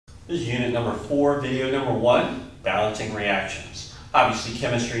This is unit number 4, video number 1, balancing reactions. Obviously,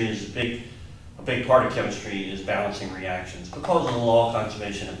 chemistry is a big part of chemistry is balancing reactions because of the law of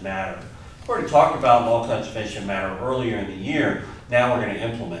conservation of matter. We've already talked about law of conservation of matter earlier in the year. Now we're going to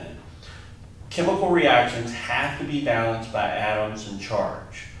implement it. Chemical reactions have to be balanced by atoms and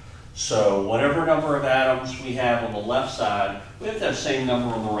charge. So whatever number of atoms we have on the left side, we have to have the same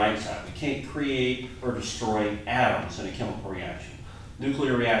number on the right side. We can't create or destroy atoms in a chemical reaction.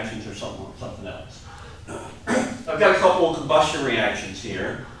 Nuclear reactions are something else. I've got a couple of combustion reactions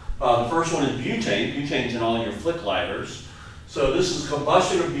here. The first one is butane. Butane's in all your flick lighters. So this is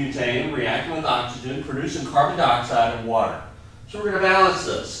combustion of butane reacting with oxygen, producing carbon dioxide and water. So we're going to balance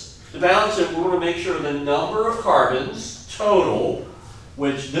this. To balance it, we're going to make sure the number of carbons total,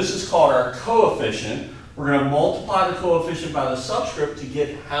 which this is called our coefficient, we're going to multiply the coefficient by the subscript to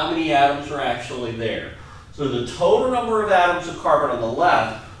get how many atoms are actually there. So the total number of atoms of carbon on the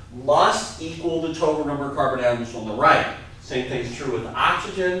left must equal the total number of carbon atoms on the right. Same thing's true with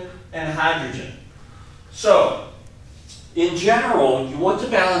oxygen and hydrogen. So, in general, you want to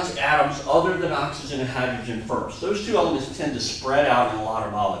balance atoms other than oxygen and hydrogen first. Those two elements tend to spread out in a lot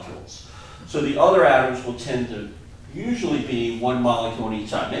of molecules. So the other atoms will tend to usually be one molecule on each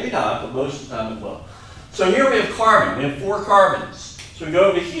side. Maybe not, but most of the time it will. So here we have carbon. We have 4 carbons. So we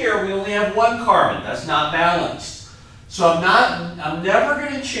go over here, we only have 1 carbon. That's not balanced. So I'm never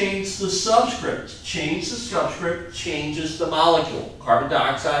going to change the subscript. Change the subscript changes the molecule. Carbon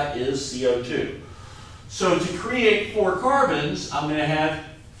dioxide is CO2. So to create 4 carbons, I'm going to have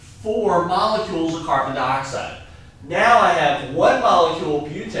 4 molecules of carbon dioxide. Now I have 1 molecule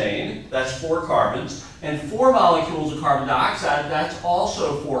of butane, that's 4 carbons, and 4 molecules of carbon dioxide, that's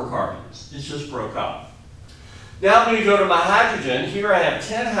also 4 carbons. It's just broke up. Now I'm going to go to my hydrogen. Here I have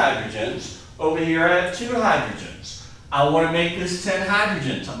 10 hydrogens. Over here I have 2 hydrogens. I want to make this 10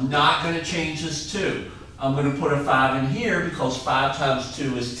 hydrogens. I'm not going to change this 2. I'm going to put a 5 in here because 5 times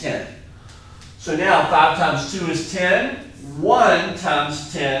 2 is 10. So now 5 times 2 is 10. 1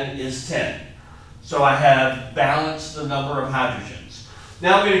 times 10 is 10. So I have balanced the number of hydrogens.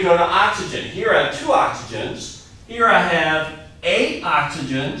 Now I'm going to go to oxygen. Here I have 2 oxygens. Here I have 8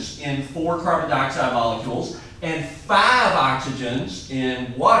 oxygens in 4 carbon dioxide molecules and 5 oxygens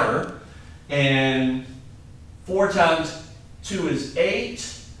in water. And 4 times 2 is 8.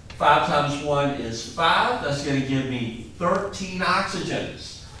 5 times 1 is 5. That's going to give me 13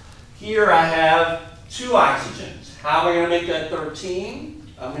 oxygens. Here I have 2 oxygens. How am I going to make that 13?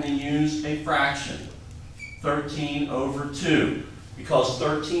 I'm going to use a fraction. 13 over 2. Because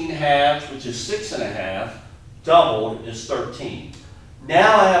 13 halves, which is 6 1/2, doubled is 13.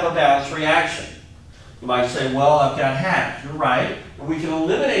 Now I have a balanced reaction. You might say, well, I've got halves. You're right. But we can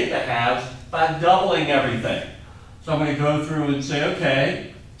eliminate the halves by doubling everything. So I'm going to go through and say,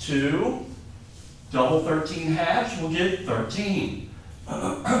 okay, 2 double 13 halves, we'll get 13.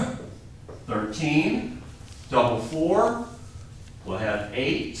 13, double 4, we'll have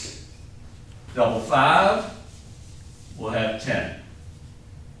 8. Double 5, we'll have 10.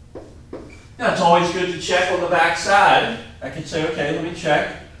 Now, it's always good to check on the back side. I can say, okay, let me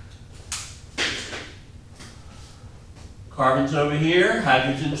check. Carbon's over here,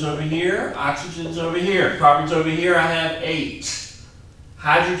 hydrogen's over here, oxygen's over here. Carbon's over here, I have 8.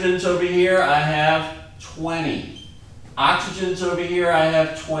 Hydrogen's over here, I have 20. Oxygen's over here, I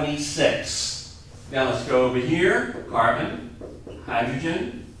have 26. Now let's go over here, carbon,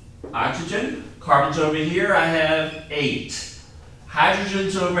 hydrogen, oxygen. Carbon's over here, I have 8.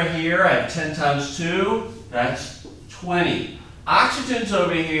 Hydrogen's over here, I have 10 times 2, that's 20. Oxygen's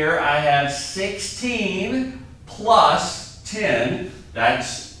over here, I have 16 plus 10,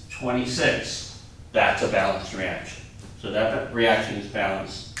 that's 26. That's a balanced reaction. So that reaction is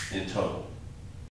balanced in total.